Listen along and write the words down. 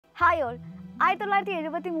Hi all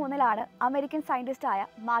 1973 American സയൻറ്റിസ്റ്റായ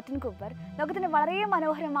Martin Cooper ലോകത്തിന് വളരെ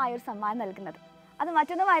മനോഹരമായ ഒരു സമ്മാനം നൽകുന്നത്. അത്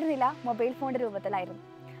മറ്റൊന്നുമായിരുന്നില്ല, മൊബൈൽ ഫോണിൻ്റെ രൂപത്തിലായിരുന്നു.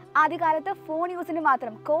 ആദ്യകാലത്ത് ഫോൺ യൂസിന്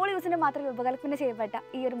മാത്രം, കോൾ യൂസിന് മാത്രം രൂപകൽപ്പന ചെയ്യപ്പെട്ട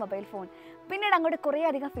ഈ ഒരു മൊബൈൽ ഫോൺ പിന്നീട് അങ്ങോട്ട്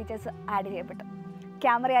കുറേയധികം ഫീച്ചേഴ്സ് ആഡ് ചെയ്യപ്പെട്ടു.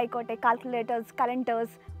 ക്യാമറ ആയിക്കോട്ടെ, കാൽക്കുലേറ്റേഴ്സ്,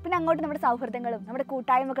 കലണ്ടേഴ്സ്, പിന്നെ അങ്ങോട്ട് നമ്മുടെ സൗഹൃദങ്ങളും നമ്മുടെ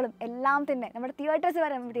കൂട്ടായ്മകളും എല്ലാം തന്നെ നമ്മുടെ തിയേറ്റേഴ്സ്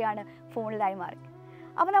വരെ വേണ്ടിയാണ് ഫോണിലായി മാറി.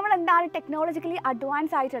 അപ്പോൾ നമ്മൾ എന്താണ് ടെക്നോളജിക്കലി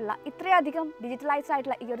അഡ്വാൻസ് ആയിട്ടുള്ള ഇത്രയധികം ഡിജിറ്റലൈസ്ഡ്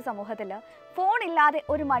ആയിട്ടുള്ള ഈ ഒരു സമൂഹത്തിൽ ഫോൺ ഇല്ലാതെ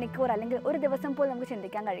ഒരു മണിക്കൂർ അല്ലെങ്കിൽ ഒരു ദിവസം പോലും നമുക്ക്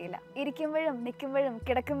ചിന്തിക്കാൻ കഴിയില്ല. ഇരിക്കുമ്പോഴും നിൽക്കുമ്പോഴും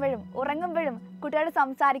കിടക്കുമ്പോഴും ഉറങ്ങുമ്പോഴും കുട്ടികളോട്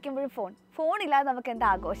സംസാരിക്കുമ്പോഴും ഫോൺ ഇല്ലാതെ നമുക്ക് എന്താ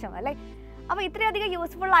ആഘോഷം അല്ലേ? അപ്പോൾ ഇത്രയധികം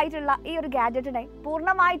യൂസ്ഫുൾ ആയിട്ടുള്ള ഈ ഒരു ഗാഡ്ജറ്റിനെ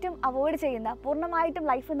പൂർണ്ണമായിട്ടും അവോയ്ഡ് ചെയ്യുന്ന, പൂർണ്ണമായിട്ടും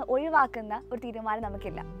ലൈഫിൽ നിന്ന് ഒഴിവാക്കുന്ന ഒരു തീരുമാനം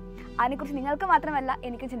നമുക്കില്ല. അതിനെക്കുറിച്ച് നിങ്ങൾക്ക് മാത്രമല്ല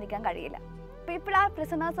എനിക്കും ചിന്തിക്കാൻ കഴിയില്ല. People are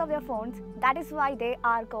prisoners of your phones, that is why they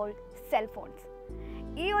are called cell phones.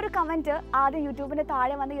 ഈ ഒരു കമൻറ്റ് ആദ്യം യൂട്യൂബിൻ്റെ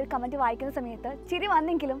താഴെ വന്ന് ഈ ഒരു കമൻറ്റ് വായിക്കുന്ന സമയത്ത് ചിരി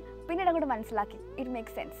വന്നെങ്കിലും പിന്നീട് അങ്ങോട്ട് മനസ്സിലാക്കി ഇറ്റ്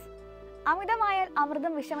മേക്ക് സെൻസ്. അമിതമായാൽ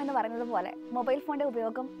അമൃതം വിഷം എന്ന് പറയുന്നത് പോലെ മൊബൈൽ ഫോണിൻ്റെ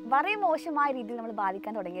ഉപയോഗം വളരെ മോശമായ രീതിയിൽ നമ്മൾ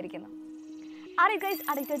ബാധിക്കാൻ തുടങ്ങിയിരിക്കുന്നു. Are you guys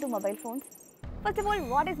addicted to mobile phones? First of all,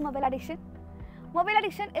 what is mobile addiction? Mobile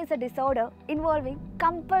addiction is a disorder involving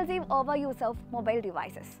compulsive overuse of mobile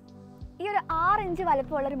devices. ഈ ഒരു 6 ഇഞ്ച്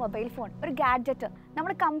വലുപ്പമുള്ളൊരു മൊബൈൽ ഫോൺ, ഒരു ഗാഡ്ജറ്റ്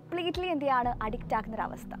നമ്മൾ കംപ്ലീറ്റ്ലി എന്ത് ചെയ്യാണ്, അഡിക്റ്റ്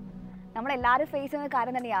ആക്കുന്നൊരവസ്ഥ നമ്മളെല്ലാവരും face ചെയ്യുന്ന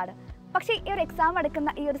കാര്യം തന്നെയാണ്. പക്ഷേ ഈ ഒരു എക്സാം എടുക്കുന്ന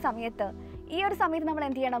ഈ ഒരു സമയത്ത് നമ്മൾ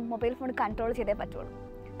എന്ത് ചെയ്യണം, മൊബൈൽ ഫോൺ കൺട്രോൾ ചെയ്തേ പറ്റുള്ളൂ.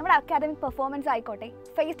 നമ്മുടെ അക്കാദമിക് പെർഫോമൻസ് ആയിക്കോട്ടെ,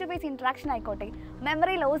 ഫേസ് ടു ഫേസ് ഇൻട്രാക്ഷൻ ആയിക്കോട്ടെ,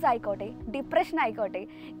 മെമ്മറി ലോസ് ആയിക്കോട്ടെ, ഡിപ്രഷൻ ആയിക്കോട്ടെ,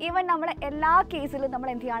 ഈവൻ നമ്മുടെ എല്ലാ കേസിലും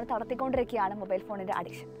നമ്മൾ എന്ത് ചെയ്യാണ്, തളർത്തിക്കൊണ്ടിരിക്കുകയാണ് മൊബൈൽ ഫോണിൻ്റെ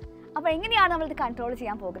അഡിക്ഷൻ. അപ്പോൾ എങ്ങനെയാണ് നമ്മളിത് കൺട്രോൾ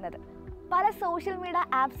ചെയ്യാൻ പോകുന്നത്? പല സോഷ്യൽ മീഡിയ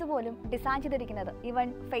ആപ്സ് പോലും ഡിസൈൻ ചെയ്തിരിക്കുന്നത്, even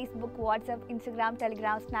Facebook, WhatsApp, Instagram,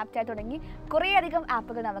 Telegram, Snapchat തുടങ്ങി കുറേയധികം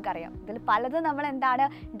ആപ്പുകൾ നമുക്കറിയാം. ഇതിൽ പലതും നമ്മൾ എന്താണ്,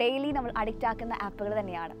 ഡെയിലി നമ്മൾ അഡിക്റ്റ് ആക്കുന്ന ആപ്പുകൾ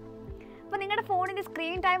തന്നെയാണ്. അപ്പോൾ നിങ്ങളുടെ ഫോണിൻ്റെ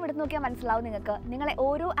സ്ക്രീൻ ടൈം എടുത്ത് നോക്കിയാൽ മനസ്സിലാവും നിങ്ങൾക്ക് നിങ്ങളെ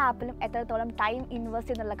ഓരോ ആപ്പിലും എത്രത്തോളം ടൈം ഇൻവെസ്റ്റ്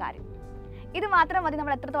ചെയ്യുന്നുള്ള കാര്യം. ഇത് മാത്രം മതി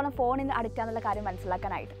നമ്മൾ എത്രത്തോളം ഫോണിന് അഡിക്റ്റ് ആണെന്നുള്ള കാര്യം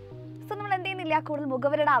മനസ്സിലാക്കാനായിട്ട്. സോ നമ്മൾ എന്ത് ചെയ്യുന്നില്ല, കൂടുതൽ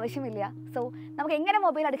മുഖവരുടെ ആവശ്യമില്ല. സോ നമുക്ക് എങ്ങനെ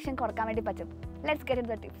മൊബൈൽ അഡിക്ഷൻ കുറക്കാൻ വേണ്ടി പറ്റും? Let's get in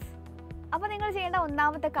the tips. അപ്പോൾ നിങ്ങൾ ചെയ്യേണ്ട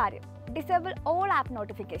ഒന്നാമത്തെ കാര്യം, ഡിസേബിൾ ഓൾ ആപ്പ്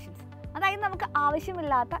നോട്ടിഫിക്കേഷൻസ്. അതായത് നമുക്ക്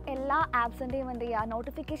ആവശ്യമില്ലാത്ത എല്ലാ ആപ്സിൻ്റെയും എന്ത് ചെയ്യുക,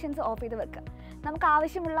 നോട്ടിഫിക്കേഷൻസ് ഓഫ് ചെയ്ത് വെക്കുക. നമുക്ക്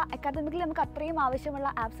ആവശ്യമുള്ള, അക്കാദമിക്കലി നമുക്ക് അത്രയും ആവശ്യമുള്ള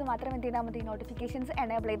ആപ്സ് മാത്രം എന്ത് ചെയ്താൽ മതി, നോട്ടിഫിക്കേഷൻസ്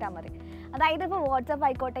എനേബിൾ ചെയ്താൽ മതി. അതായത് ഇപ്പോൾ വാട്സപ്പ്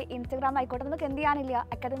ആയിക്കോട്ടെ, ഇൻസ്റ്റഗ്രാം ആയിക്കോട്ടെ, നമുക്ക് എന്ത് ചെയ്യാനില്ല,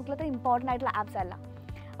 അക്കാദമിക്കലി അത്ര ഇമ്പോർട്ടൻ്റ് ആയിട്ടുള്ള ആപ്സ് അല്ല.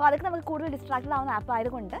 അപ്പോൾ അതൊക്കെ നമുക്ക് കൂടുതൽ ഡിസ്ട്രാക്റ്റഡ് ആവുന്ന ആപ്പ്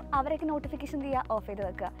ആയതുകൊണ്ട് അവരൊക്കെ നോട്ടിഫിക്കേഷൻ ചെയ്യുക, ഓഫ് ചെയ്ത്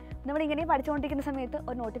വെക്കുക. നമ്മളിങ്ങനെ പഠിച്ചുകൊണ്ടിരിക്കുന്ന സമയത്ത്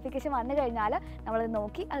ഒരു നോട്ടിഫിക്കേഷൻ വന്നു കഴിഞ്ഞാൽ നമ്മളത്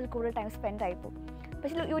നോക്കി അതിൽ കൂടുതൽ ടൈം സ്പെൻഡ് ആയിപ്പോകും.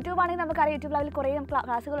 പക്ഷേ യൂട്യൂബ് ആണെങ്കിൽ നമുക്കറിയാം, യൂട്യൂബ് ലൈവിൽ കുറേ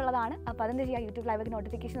ക്ലാസ്സുകളുള്ളതാണ്. അപ്പോൾ അതെന്ത് ചെയ്യുക, യൂട്യൂബ് ലൈവിലേക്ക്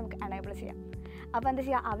നോട്ടിഫിക്കേഷൻ നമുക്ക് എനേബിൾ ചെയ്യാം. അപ്പോൾ എന്ത്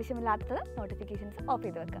ചെയ്യുക, ആവശ്യമില്ലാത്തത് നോട്ടിഫിക്കേഷൻസ് ഓഫ്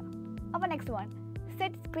ചെയ്ത് വെക്കുക. അപ്പോൾ next one,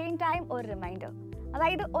 set screen time ഒരു റിമൈൻഡർ.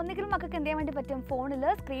 അതായത് ഒന്നുകിലും മക്കൾക്ക് എന്ത് ചെയ്യാൻ വേണ്ടി പറ്റും, ഫോണിൽ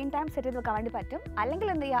സ്ക്രീൻ ടൈം സെറ്റ് ചെയ്ത് വെക്കാൻ വേണ്ടി പറ്റും. അല്ലെങ്കിൽ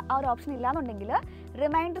എന്ത് ചെയ്യുക, ആ ഒരു ഓപ്ഷൻ ഇല്ലാന്നുണ്ടെങ്കിൽ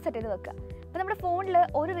റിമൈൻഡർ സെറ്റ് ചെയ്ത് വെക്കുക. അപ്പോൾ നമ്മുടെ ഫോണിൽ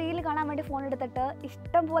ഒരു റീൽ കാണാൻ വേണ്ടി ഫോൺ എടുത്തിട്ട്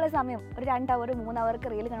ഇഷ്ടം പോലെ സമയം, ഒരു 2 അവർ 3 അവർക്ക്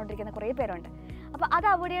റീൽ കണ്ടുകൊണ്ടിരിക്കുന്ന കുറേ പേരുണ്ട്. അപ്പോൾ അത്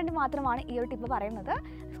അവോയ്ഡ് ചെയ്യേണ്ടി മാത്രമാണ് ഈ ഒരു ടിപ്പ് പറയുന്നത്.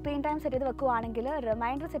 സ്ക്രീൻ ടൈം സെറ്റ് ചെയ്ത് വെക്കുകയാണെങ്കിൽ,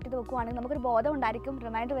 റിമൈൻഡർ സെറ്റ് ചെയ്ത് വെക്കുകയാണെങ്കിൽ നമുക്കൊരു ബോധം ഉണ്ടായിരിക്കും.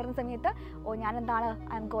 റിമൈൻഡർ വരുന്ന സമയത്ത് ഞാൻ എന്താണ്,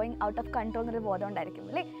 I am going out of control എന്നൊരു ബോധം ഉണ്ടായിരിക്കും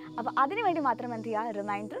അല്ലേ? അപ്പോൾ അതിന് വേണ്ടി മാത്രം എന്ത് ചെയ്യുക,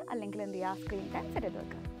 റിമൈൻഡർ അല്ലെങ്കിൽ എന്ത് ചെയ്യുക, സ്ക്രീൻ ടൈം സെറ്റ് ചെയ്ത്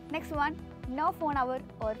വെക്കുക. Next one, no phone our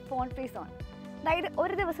or phone free zone. അതായത്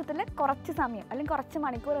ഒരു ദിവസത്തിൽ കുറച്ച് സമയം അല്ലെങ്കിൽ കുറച്ച്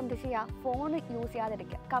മണിക്കൂർ എന്ത് ചെയ്യുക, ഫോൺ യൂസ്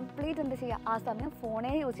ചെയ്യാതിരിക്കുക. കംപ്ലീറ്റ് എന്ത് ചെയ്യുക, ആ സമയം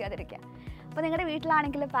ഫോണേ യൂസ് ചെയ്യാതിരിക്കുക. അപ്പോൾ നിങ്ങളുടെ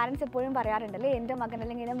വീട്ടിലാണെങ്കിൽ പാരൻസ് എപ്പോഴും പറയാറുണ്ട് അല്ലേ, എൻ്റെ മകൻ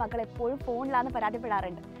അല്ലെങ്കിൽ എൻ്റെ മകൾ എപ്പോഴും ഫോണിലാണെന്ന്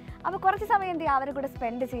പരാതിപ്പെടാറുണ്ട്. അപ്പോൾ കുറച്ച് സമയം എന്ത് ചെയ്യുക, അവരുടെ കൂടെ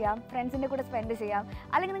സ്പെൻഡ് ചെയ്യാം, ഫ്രണ്ട്സിൻ്റെ കൂടെ സ്പെൻഡ് ചെയ്യാം,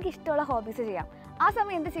 അല്ലെങ്കിൽ നിങ്ങൾക്ക് ഇഷ്ടമുള്ള ഹോബീസ് ചെയ്യാം. ആ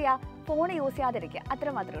സമയം എന്ത് ചെയ്യുക, ഫോൺ യൂസ് ചെയ്യാതിരിക്കുക, അത്ര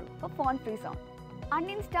മാത്രമേ ഉള്ളൂ. അപ്പോൾ phone free zone.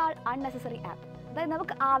 Uninstall unnecessary app. അതായത്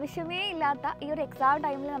നമുക്ക് ആവശ്യമേ ഇല്ലാത്ത, ഈ ഒരു എക്സാം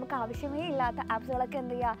ടൈമിൽ നമുക്ക് ആവശ്യമേ ഇല്ലാത്ത ആപ്സുകളൊക്കെ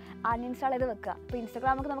എന്ത് ചെയ്യുക, അൺഇൻസ്റ്റാൾ ചെയ്ത് വെക്കുക. ഇപ്പോൾ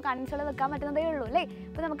ഇൻസ്റ്റാഗ്രാമൊക്കെ നമുക്ക് അൺഇൻസ്റ്റാൾ ചെയ്ത് വെക്കാൻ പറ്റുന്നതേ ഉള്ളൂ അല്ലേ?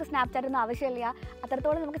 ഇപ്പോൾ നമുക്ക് സ്നാപ്ചാറ്റ് ഒന്നും ആവശ്യമില്ല,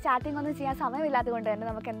 അത്രത്തോളം നമുക്ക് ചാറ്റിംഗ് ഒന്നും ചെയ്യാൻ സമയമില്ലാത്തത് കൊണ്ട് തന്നെ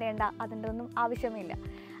നമുക്ക് എന്ത് ചെയ്യേണ്ട, അതിൻ്റെ ഒന്നും ആവശ്യമില്ല.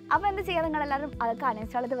 അപ്പോൾ എന്ത് ചെയ്യുക, നിങ്ങളെല്ലാവരും അതൊക്കെ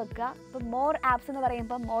അൺഇൻസ്റ്റാൾ ചെയ്ത് വെക്കുക. ഇപ്പോൾ മോർ ആപ്സ് എന്ന്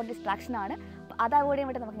പറയുമ്പോൾ മോർ ഡിസ്ട്രാക്ഷൻ ആണ്. അപ്പോൾ അത് അവോയ്ഡ് ചെയ്യാൻ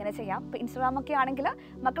വേണ്ടി നമുക്ക് ഇങ്ങനെ ചെയ്യാം. ഇപ്പോൾ ഇൻസ്റ്റാഗ്രാമൊക്കെ ആണെങ്കിൽ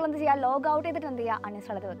മക്കൾ എന്ത് ചെയ്യുക, ലോഗ് ഔട്ട് ചെയ്തിട്ട് എന്ത് ചെയ്യുക,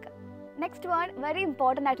 അൺഇൻസ്റ്റാൾ ചെയ്ത് വെക്കുക. നെക്സ്റ്റ് വൺ, വെരി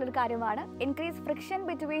ഇമ്പോർട്ടൻ്റ് ആയിട്ടുള്ളൊരു കാര്യമാണ്, increase friction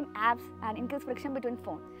between apps and increase friction between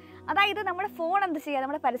phone. അതായത് നമ്മുടെ ഫോൺ എന്ത് ചെയ്യുക,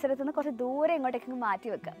 നമ്മുടെ പരിസരത്ത് നിന്ന് കുറച്ച് ദൂരെ ഇങ്ങോട്ടേക്ക് മാറ്റി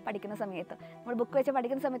വെക്കുക. പഠിക്കുന്ന സമയത്ത് നമ്മൾ ബുക്ക് വെച്ച്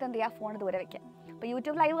പഠിക്കുന്ന സമയത്ത് എന്ത് ചെയ്യുക, ഫോൺ ദൂരെ വെക്കുക. ഇപ്പോൾ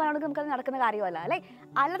യൂട്യൂബ് ലൈവ് കാണുകയാണെങ്കിൽ നമുക്കത് നടക്കുന്ന കാര്യമല്ല അല്ലേ?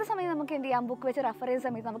 അല്ലാത്ത സമയത്ത് നമുക്ക് എന്ത് ചെയ്യാം, ബുക്ക് വെച്ച് റെഫർ ചെയ്യുന്ന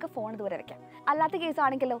സമയത്ത് നമുക്ക് ഫോൺ ദൂരെ വെക്കാം. അല്ലാത്ത കേസ്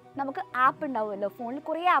ആണെങ്കിലോ നമുക്ക് ആപ്പ് ഉണ്ടാവുമല്ലോ, ഫോണിൽ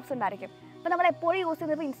കുറേ ആപ്സ് ഉണ്ടായിരിക്കും. അപ്പോൾ നമ്മൾ എപ്പോഴും യൂസ്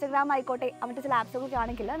ചെയ്യുന്നത്, ഇപ്പോൾ ഇൻസ്റ്റഗ്രാം ആയിക്കോട്ടെ, അങ്ങനത്തെ ചില ആപ്സൊക്കെ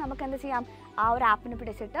ആണെങ്കിൽ നമുക്ക് എന്ത് ചെയ്യാം, ആ ഒരു ആപ്പിനെ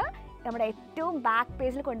പിടിച്ചിട്ട് നമ്മുടെ ഏറ്റവും ബാക്ക്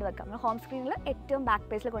പേജിൽ കൊണ്ടുവെക്കാം. നമ്മുടെ ഹോം സ്ക്രീനിൽ ഏറ്റവും ബാക്ക്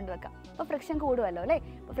പേജിൽ കൊണ്ടുവെക്കാം. അപ്പോൾ ഫ്രിക്ഷൻ കൂടുമല്ലോ അല്ലേ?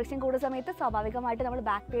 അപ്പോൾ ഫ്രിക്ഷൻ കൂടുന്ന സമയത്ത് സ്വാഭാവികമായിട്ട് നമ്മൾ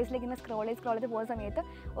ബാക്ക് പേജിലേക്ക് ഇങ്ങനെ സ്ക്രോൾ ചെയ്ത് പോകുന്ന സമയത്ത്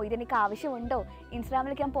ഇതെനിക്ക് ആവശ്യമുണ്ടോ,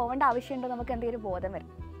 ഇൻസ്റ്റാഗ്രാമിലേക്ക് ഞാൻ പോകേണ്ട ആവശ്യമുണ്ടോ, നമുക്ക് എന്തെങ്കിലും ബോധം വരും.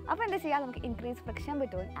 അപ്പോൾ എന്താ ചെയ്യുക, നമുക്ക് increase friction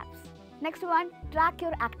between apps. Next one, track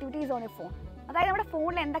your activities on your phone. അതായത് നമ്മുടെ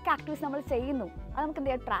ഫോണിൽ എന്തൊക്കെ ആക്ടിവിറ്റീസ് നമ്മൾ ചെയ്യുന്നു അത് നമുക്ക് എന്ത്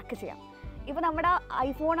ചെയ്യാം, ട്രാക്ക് ചെയ്യാം. ഇപ്പോൾ നമ്മുടെ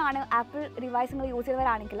ഐഫോണാണ്, ആപ്പിൾ ഡിവൈസ് നിങ്ങൾ യൂസ്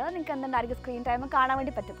ചെയ്തവരാണെങ്കിൽ നിങ്ങൾക്ക് എന്തുണ്ടായിരിക്കും, സ്ക്രീൻ ടൈം കാണാൻ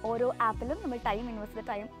വേണ്ടി പറ്റും. ഓരോ ആപ്പിലും നമ്മൾ ടൈം ഇൻവെസ്റ്റ് ചെയ്ത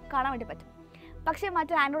ടൈം കാണാൻ വേണ്ടി പറ്റും. പക്ഷേ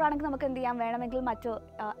മറ്റു ആൻഡ്രോയിഡ് ആണെങ്കിൽ നമുക്ക് എന്ത് ചെയ്യാം, വേണമെങ്കിൽ മറ്റു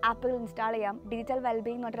ആപ്പുകൾ ഇൻസ്റ്റാൾ ചെയ്യാം. ഡിജിറ്റൽ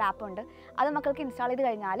വെൽബീയിങ് എന്ന് പറഞ്ഞൊരു ആപ്പുണ്ട്. അത് മക്കൾക്ക് ഇൻസ്റ്റാൾ ചെയ്ത്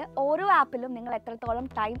കഴിഞ്ഞാൽ ഓരോ ആപ്പിലും നിങ്ങൾ എത്രത്തോളം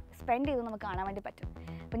ടൈം സ്പെൻഡ് ചെയ്തു നമുക്ക് കാണാൻ വേണ്ടി പറ്റും.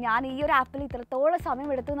 അപ്പോൾ ഞാൻ ഈ ഒരു ആപ്പിൽ ഇത്രത്തോളം സമയം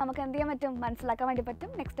എടുത്ത് നമുക്ക് എന്ത് ചെയ്യാൻ പറ്റും, മനസ്സിലാക്കാൻ വേണ്ടി പറ്റും.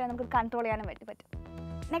 നെക്സ്റ്റ് ടൈം നമുക്ക് കൺട്രോൾ ചെയ്യാനും വേണ്ടി പറ്റും.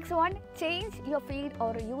 Next one, change your feed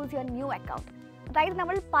or use your new account. അതായത്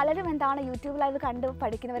നമ്മൾ പലരും എന്താണ് യൂട്യൂബ് ലൈവ് കണ്ട്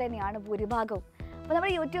പഠിക്കുന്നവർ തന്നെയാണ് ഭൂരിഭാഗവും. അപ്പോൾ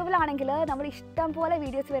നമ്മൾ യൂട്യൂബിലാണെങ്കിൽ നമ്മൾ ഇഷ്ടം പോലെ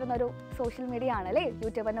വീഡിയോസ് വരുന്ന ഒരു സോഷ്യൽ മീഡിയ ആണ് അല്ലേ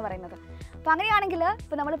യൂട്യൂബ് എന്ന് പറയുന്നത്. അപ്പോൾ അങ്ങനെയാണെങ്കിൽ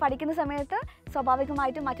ഇപ്പോൾ നമ്മൾ പഠിക്കുന്ന സമയത്ത്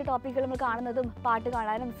സ്വാഭാവികമായിട്ടും മറ്റു ടോപ്പിക്കുകൾ നമ്മൾ കാണുന്നതും പാട്ട്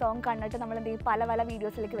കാണാനും സോങ് കണ്ടിട്ട് നമ്മൾ എന്ത് ചെയ്യും, പല പല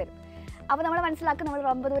വീഡിയോസിലേക്ക് വരും. അപ്പോൾ നമ്മൾ മനസ്സിലാക്കും നമ്മൾ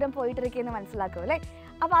ரொம்ப ദൂരം പോയിട്ടിരിക്കുമെന്ന് മനസ്സിലാക്കും അല്ലേ.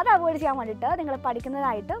 അപ്പോൾ അത് അവോയ്ഡ് ചെയ്യാൻ വേണ്ടിയിട്ട് നിങ്ങൾ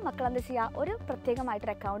പഠിക്കുന്നതായിട്ട് മക്കൾ എന്ത് ചെയ്യുക, ഒരു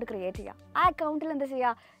പ്രത്യേകമായിട്ടൊരു അക്കൗണ്ട് ക്രിയേറ്റ് ചെയ്യുക. ആ അക്കൗണ്ടിൽ എന്ത്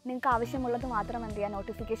ചെയ്യുക, നിങ്ങൾക്ക് ആവശ്യമുള്ളത് മാത്രം എന്ത് ചെയ്യുക,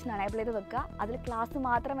 നോട്ടിഫിക്കേഷൻ എനേബിൾ ചെയ്ത് വെക്കുക. അതിൽ ക്ലാസ്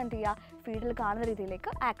മാത്രം എന്ത് ചെയ്യുക, ഫീഡിൽ കാണുന്ന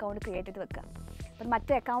രീതിയിലേക്ക് ആ അക്കൗണ്ട് ക്രിയേറ്റ് ചെയ്ത് വെക്കുക. അപ്പം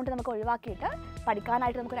മറ്റേ അക്കൗണ്ട് നമുക്ക് ഒഴിവാക്കിയിട്ട്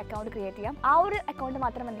പഠിക്കാനായിട്ട് നമുക്കൊരു അക്കൗണ്ട് ക്രിയേറ്റ് ചെയ്യാം. ആ ഒരു അക്കൗണ്ട്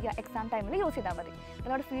മാത്രം എന്ത് ചെയ്യുക, എക്സാം ടൈമിൽ യൂസ് ചെയ്താൽ മതി. അപ്പോൾ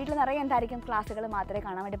നമ്മുടെ ഫീഡിൽ നിറയെ എന്തായിരിക്കും, ക്ലാസ്സുകൾ മാത്രമേ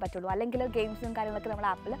കാണാൻ വേണ്ടി പറ്റുള്ളൂ. അല്ലെങ്കിൽ ഗെയിംസും കാര്യങ്ങളൊക്കെ നമ്മുടെ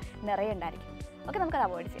ആപ്പിൽ നിറയെ ഉണ്ടായിരിക്കും. ഓക്കെ, നമുക്കത്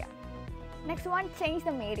അവോയ്ഡ് ചെയ്യാം. Next one, change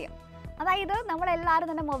the medium. അതായത് നമ്മളെല്ലാവരും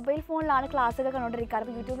തന്നെ മൊബൈൽ ഫോണിലാണ് ക്ലാസ്സുകൾ കണ്ടുകൊണ്ടിരിക്കാറ്.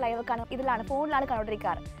 ഇപ്പോൾ യൂട്യൂബ് ലൈവ് ഇതിലാണ്, ഫോണിലാണ്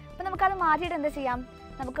കണ്ടുകൊണ്ടിരിക്കാറ്. അപ്പോൾ നമുക്കത് മാറ്റിയിട്ട് എന്താ ചെയ്യാം,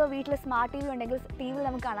 നമുക്ക് വീട്ടിൽ സ്മാർട്ട് ടി വി ഉണ്ടെങ്കിൽ ടി വിയിൽ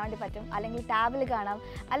നമുക്ക് കാണാൻ വേണ്ടി പറ്റും. അല്ലെങ്കിൽ ടാബിൽ കാണാം,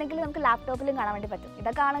 അല്ലെങ്കിൽ നമുക്ക് ലാപ്ടോപ്പിലും കാണാൻ വേണ്ടി പറ്റും.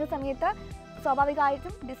 ഇതൊക്കെ കാണുന്ന സമയത്ത്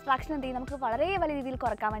സ്വാഭാവികമായിട്ടും ഡിസ്ട്രാക്ഷൻ എന്ത് ചെയ്യും, നമുക്ക് വളരെ വലിയ രീതിയിൽ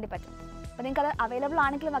കുറക്കാൻ വേണ്ടി പറ്റും. അപ്പോൾ നിങ്ങൾക്കത് അവൈലബിൾ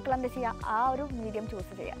ആണെങ്കിൽ മക്കൾ എന്താ ചെയ്യുക, ആ ഒരു മീഡിയം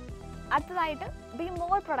ചൂസ് ചെയ്യുക. അടുത്തതായിട്ട്, ബി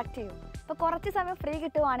മോർ പ്രൊഡക്റ്റീവ്. ഇപ്പോൾ കുറച്ച് സമയം ഫ്രീ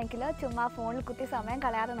കിട്ടുവാണെങ്കിൽ ചുമ്മാ ഫോണിൽ കുത്തി സമയം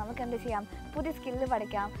കളയാതെ നമുക്ക് എന്ത് ചെയ്യാം, പുതിയ സ്കില്ല്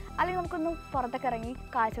പഠിക്കാം. അല്ലെങ്കിൽ നമുക്കൊന്ന് പുറത്തൊക്കെ ഇറങ്ങി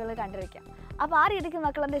കാഴ്ചകൾ കണ്ടിരിക്കാം. അപ്പോൾ ആ രീതിക്ക്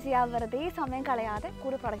മക്കൾ എന്താ ചെയ്യുക, വെറുതെ സമയം കളയാതെ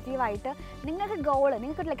കൂടുതൽ പ്രൊഡക്റ്റീവായിട്ട് നിങ്ങൾക്ക്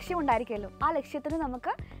നിങ്ങൾക്കൊരു ലക്ഷ്യം ഉണ്ടായിരിക്കുമല്ലോ, ആ ലക്ഷ്യത്തിന്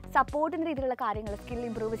നമുക്ക് സപ്പോർട്ടിൻ്റെ രീതിയിലുള്ള കാര്യങ്ങൾ, സ്കിൽ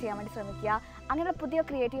ഇമ്പ്രൂവ് ചെയ്യാൻ വേണ്ടി ശ്രമിക്കുക. അങ്ങനെയുള്ള പുതിയ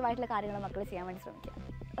ക്രിയേറ്റീവായിട്ടുള്ള കാര്യങ്ങൾ മക്കൾ ചെയ്യാൻ വേണ്ടി ശ്രമിക്കുക.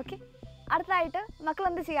 ഓക്കെ, അടുത്തതായിട്ട് മക്കൾ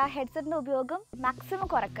എന്ത് ചെയ്യുക, ഹെഡ്സെറ്റിൻ്റെ ഉപയോഗം മാക്സിമം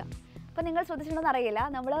കുറയ്ക്കുക. അപ്പോൾ നിങ്ങൾ ശ്രദ്ധിച്ചിട്ടുണ്ടെന്ന് അറിയില്ല,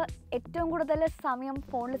 നമ്മൾ ഏറ്റവും കൂടുതൽ സമയം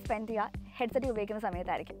ഫോണിൽ സ്പെൻഡ് ചെയ്യുക ഹെഡ്സെറ്റ് ഉപയോഗിക്കുന്ന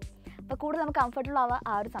സമയത്തായിരിക്കും. അപ്പോൾ കൂടുതൽ നമുക്ക് കംഫർട്ടബിൾ ആവുക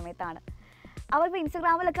ആ ഒരു സമയത്താണ്. അപ്പോൾ ഇപ്പോൾ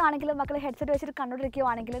ഇൻസ്റ്റാഗ്രാമിലൊക്കെ ആണെങ്കിലും മക്കൾ ഹെഡ്സെറ്റ് വെച്ചിട്ട്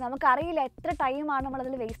കണ്ടുകൊണ്ടിരിക്കുകയാണെങ്കിൽ നമുക്കറിയില്ല എത്ര ടൈമാണ്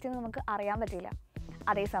നമ്മളതിൽ വേസ്റ്റ് ചെയ്യുന്നത്, നമുക്ക് അറിയാൻ പറ്റില്ല.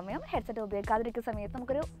 അതേസമയം ഹെഡ്സെറ്റ് ഉപയോഗിക്കാതിരിക്കുന്ന സമയത്ത്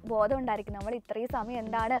നമുക്കൊരു ബോധം ഉണ്ടായിരിക്കും, നമ്മൾ ഇത്രയും സമയം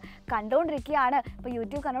എന്താണ് കണ്ടുകൊണ്ടിരിക്കുകയാണ്, ഇപ്പോൾ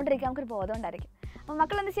യൂട്യൂബ് കണ്ടുകൊണ്ടിരിക്കുക, നമുക്കൊരു ബോധം ഉണ്ടായിരിക്കും. അപ്പോൾ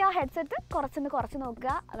മക്കൾ എന്താ ചെയ്യുക, ഹെഡ്സെറ്റ് കുറച്ച് നോക്കുക.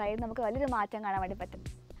 അതായത് നമുക്ക് വലിയൊരു മാറ്റം കാണാൻ വേണ്ടി പറ്റും.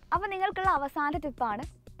 അപ്പോൾ നിങ്ങൾക്കുള്ള അവസാനത്തെ ടിപ്പാണ്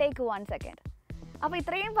ടേക്ക് 1 സെക്കൻഡ്. അപ്പോൾ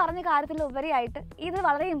ഇത്രയും പറഞ്ഞ കാര്യത്തിൽ ഉപരിയായിട്ട് ഇത്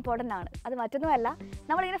വളരെ ഇമ്പോർട്ടൻ്റ് ആണ്. അത് മറ്റൊന്നുമല്ല,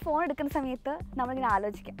 നമ്മളിങ്ങനെ ഫോൺ എടുക്കുന്ന സമയത്ത് നമ്മളിങ്ങനെ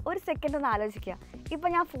ആലോചിക്കുക, ഒരു സെക്കൻഡ് ഒന്ന് ആലോചിക്കുക, ഇപ്പോൾ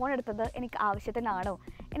ഞാൻ ഫോൺ എടുത്തത് എനിക്ക് ആവശ്യത്തിനാണോ,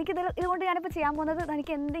 ഇതുകൊണ്ട് ഞാനിപ്പോൾ ചെയ്യാൻ പോകുന്നത്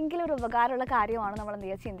എനിക്ക് എന്തെങ്കിലും ഒരു ഉപകാരമുള്ള കാര്യമാണോ, നമ്മൾ എന്ത്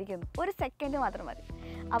ചെയ്യുക, ചിന്തിക്കുന്നു. ഒരു സെക്കൻഡ് മാത്രം മതി.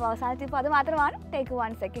 അപ്പോൾ അവസാന ടിപ്പ് അത് മാത്രമാണ്, ടേക്ക്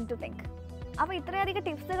 1 സെക്കൻഡ് ടു തിങ്ക്. അപ്പോൾ ഇത്രയധികം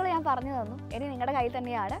ടിപ്സുകൾ ഞാൻ പറഞ്ഞു തന്നു. ഇനി നിങ്ങളുടെ കയ്യിൽ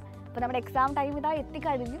തന്നെയാണ്. അപ്പോൾ നമ്മുടെ എക്സാം ടൈം ഇതാ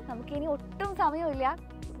എത്തിക്കഴിഞ്ഞു. നമുക്കിനി ഒട്ടും സമയമില്ല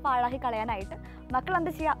പാഴാക്കി കളയാനായിട്ട്. മക്കൾ എന്ത്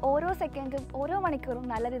ചെയ്യുക, ഓരോ സെക്കൻഡും ഓരോ മണിക്കൂറും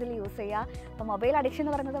നല്ല രീതിയിൽ യൂസ് ചെയ്യുക. അപ്പോൾ മൊബൈൽ അഡിക്ഷൻ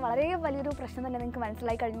എന്ന് പറയുന്നത് വളരെ വലിയൊരു പ്രശ്നം തന്നെ നിങ്ങൾക്ക്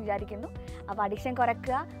മനസ്സിലായി കഴിഞ്ഞ് വിചാരിക്കുന്നു. അപ്പോൾ അഡിക്ഷൻ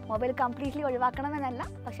കുറയ്ക്കുക, മൊബൈൽ കംപ്ലീറ്റ്ലി ഒഴിവാക്കണമെന്നല്ല,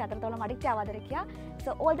 പക്ഷേ അത്രത്തോളം addict ആവാതിരിക്കുക.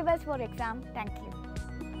 So all the best for exam. Thank you.